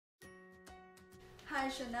Hi,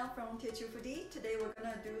 Chanel from Teochew Foodie. Today we're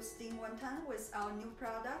gonna do steamed wonton with our new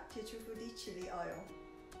product, Teochew Foodie chili oil.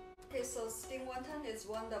 Okay, so steamed wonton is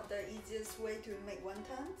one of the easiest way to make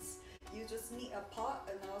wontons. You just need a pot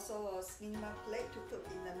and also a steamer plate to put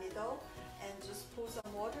in the middle, and just pour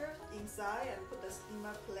some water inside and put the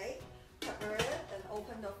steamer plate, cover it, and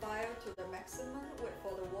open the fire to the maximum. Wait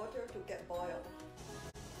for the water to get boiled.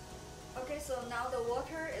 Okay, so now the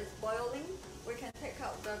water is boiling. We can take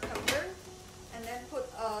out the cover and then put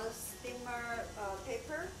a steamer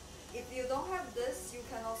paper. If you don't have this, you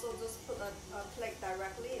can also just put a plate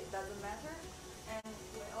directly, it doesn't matter. And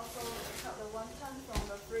we also take out the wonton from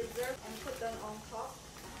the freezer and put them on top.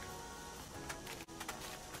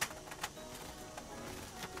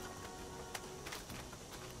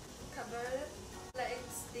 Cover it, let it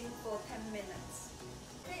steam for 10 minutes.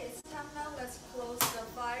 Okay, it's time now. Let's close the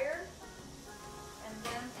fire and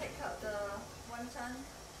then take out the wonton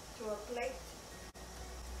to a plate.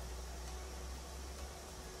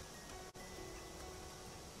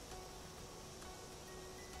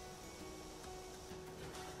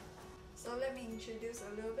 So let me introduce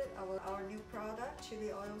a little bit our new product,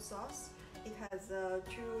 chili oil sauce. It has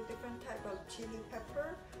two different types of chili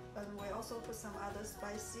pepper, and we also put some other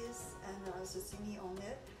spices and sesame on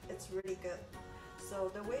it. It's really good.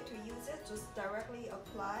 So the way to use it, just directly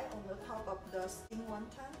apply on the top of the steamed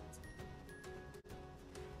wonton.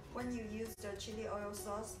 When you use the chili oil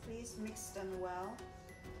sauce, please mix them well.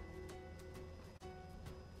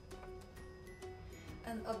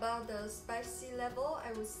 And about the spicy level,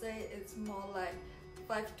 I would say it's more like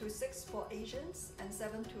 5 to 6 for Asians and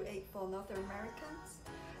 7 to 8 for North Americans.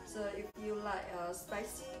 So if you like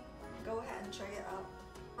spicy, go ahead and try it out.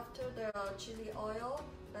 After the chili oil,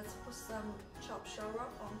 let's put some chopped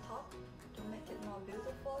shallot on top to make it more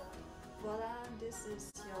beautiful. Voila, this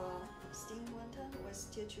is your steamed wonton with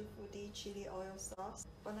Teochew Foodie chili oil sauce.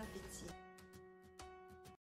 Bon appétit!